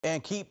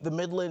And Keep the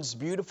Midlands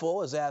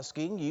Beautiful is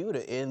asking you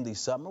to end the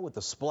summer with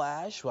a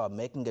splash while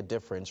making a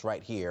difference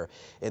right here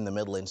in the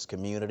Midlands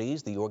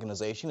communities. The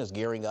organization is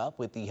gearing up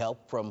with the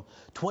help from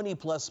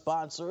 20+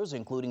 sponsors,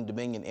 including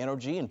Dominion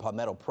Energy and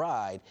Palmetto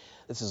Pride.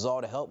 This is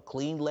all to help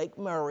clean Lake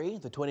Murray.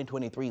 The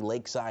 2023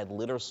 Lakeside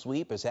Litter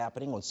Sweep is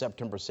happening on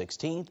September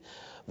 16th.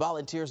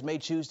 Volunteers may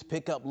choose to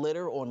pick up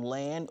litter on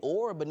land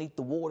or beneath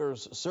the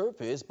water's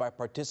surface by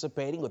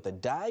participating with the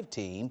dive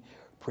team.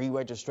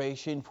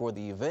 Pre-registration for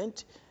the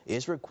event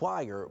is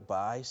required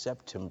by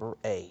September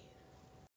 8th.